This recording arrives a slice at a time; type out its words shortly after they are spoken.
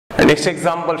Next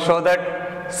example, show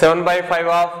that 7 by 5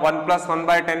 of 1 plus 1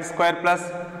 by 10 square plus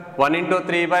 1 into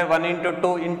 3 by 1 into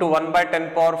 2 into 1 by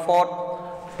 10 power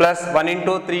 4 plus 1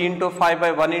 into 3 into 5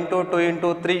 by 1 into 2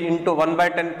 into 3 into 1 by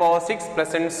 10 power 6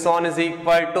 plus and so on is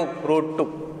equal to root 2.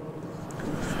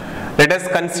 Let us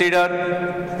consider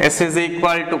S is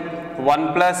equal to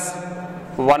 1 plus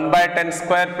 1 by 10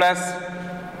 square plus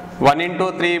 1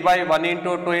 into 3 by 1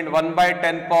 into 2 into 1 by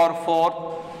 10 power 4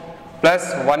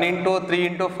 plus 1 into 3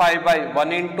 into 5 by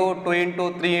 1 into 2 into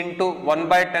 3 into 1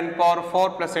 by 10 power 4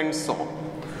 plus and so on.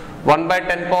 1 by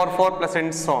 10 power 4 plus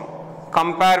and so on.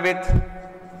 Compare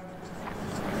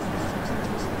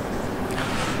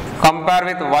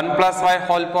with 1 plus y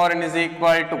whole power n is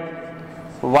equal to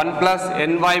 1 plus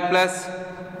ny plus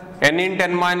n into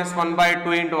n minus 1 by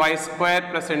 2 into y square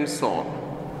plus and so on.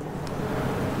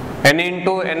 N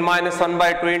into n minus 1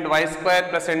 by 2 into y square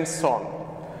plus and so on.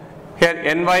 Here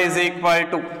ny is equal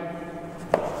to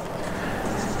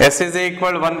S is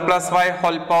equal to 1 plus y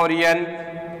whole power n,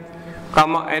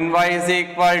 comma ny is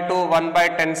equal to 1 by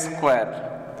 10 square.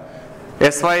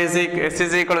 S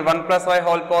is equal to 1 plus y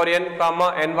whole power n, comma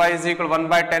ny is equal to 1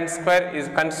 by 10 square is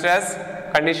considered as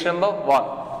condition number 1.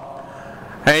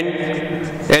 And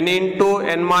n into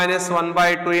n minus 1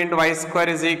 by 2 into y square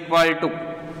is equal to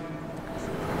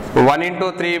 1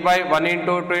 into 3 by 1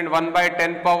 into 2 into 1 by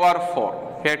 10 power 4.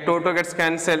 Here 2 gets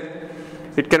cancelled.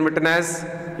 It can be written as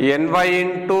ny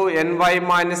into ny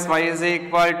minus y is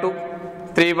equal to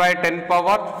 3 by 10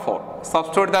 power 4.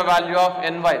 Substitute the value of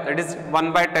ny, that is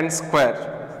 1 by 10 square.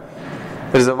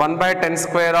 There is a 1 by 10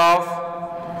 square of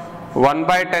 1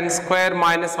 by 10 square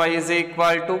minus y is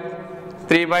equal to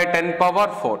 3 by 10 power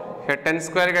 4. Here 10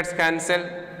 square gets cancelled.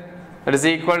 That is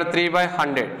equal to 3 by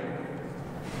 100.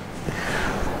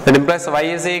 That implies y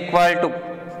is equal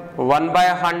to 1 by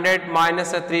 100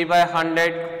 minus 3 by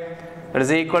 100, that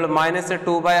is equal to minus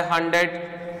 2 by 100,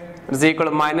 that is equal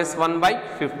to minus 1 by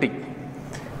 50.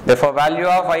 Therefore, value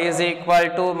of y is equal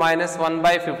to minus 1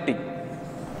 by 50.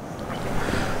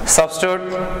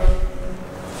 Substitute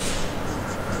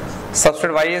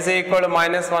y is equal to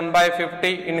minus 1 by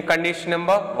 50 in condition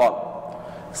number 1.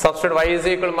 Substitute y is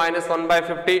equal to minus 1 by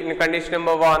 50 in condition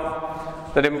number 1.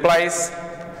 That implies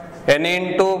n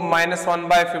into minus 1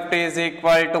 by 50 is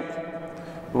equal to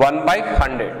 1 by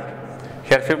 100.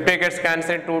 Here 50 gets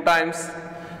cancelled 2 times.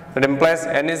 That implies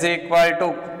n is equal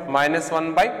to minus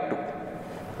 1 by 2.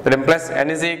 That implies n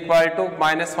is equal to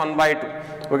minus 1 by 2.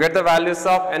 We get the values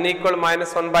of n equal to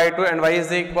minus 1 by 2 and y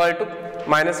is equal to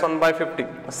minus 1 by 50.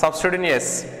 Substitute in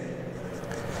S.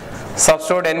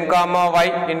 Substitute n comma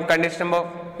y in condition number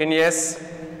in S.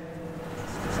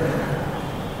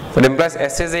 That implies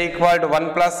S is equal to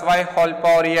 1 plus y whole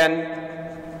power n.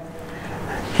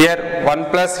 Here 1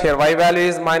 plus, here y value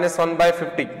is minus 1 by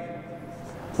 50.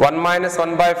 1 minus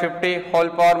 1 by 50 whole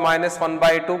power minus 1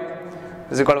 by 2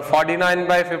 is equal to 49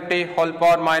 by 50 whole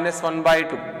power minus 1 by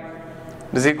 2.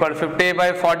 Is equal to 50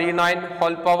 by 49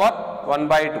 whole power 1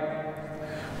 by 2.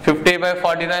 50 by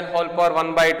 49 whole power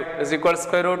 1 by 2 is equal to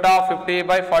square root of 50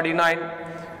 by 49,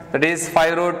 that is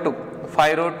 5 root 2.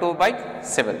 5 root 2 by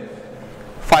 7.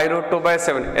 5 root 2 by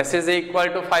 7. S is equal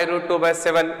to 5 root 2 by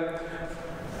 7.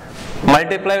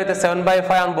 Multiply with the 7 by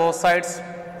 5 on both sides.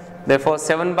 Therefore,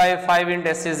 7 by 5 into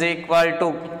S is equal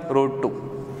to root 2.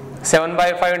 7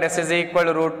 by 5 into S is equal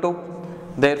to root 2.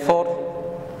 Therefore,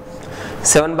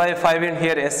 7 by 5 in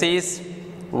here S is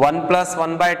 1 plus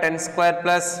 1 by 10 square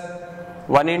plus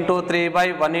 1 into 3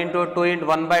 by 1 into 2 into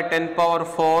 1 by 10 power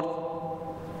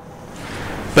 4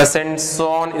 plus and so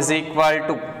on is equal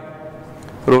to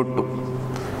root 2.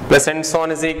 Plus and so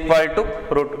on is equal to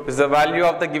root 2. Is the value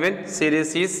of the given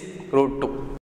series is root 2.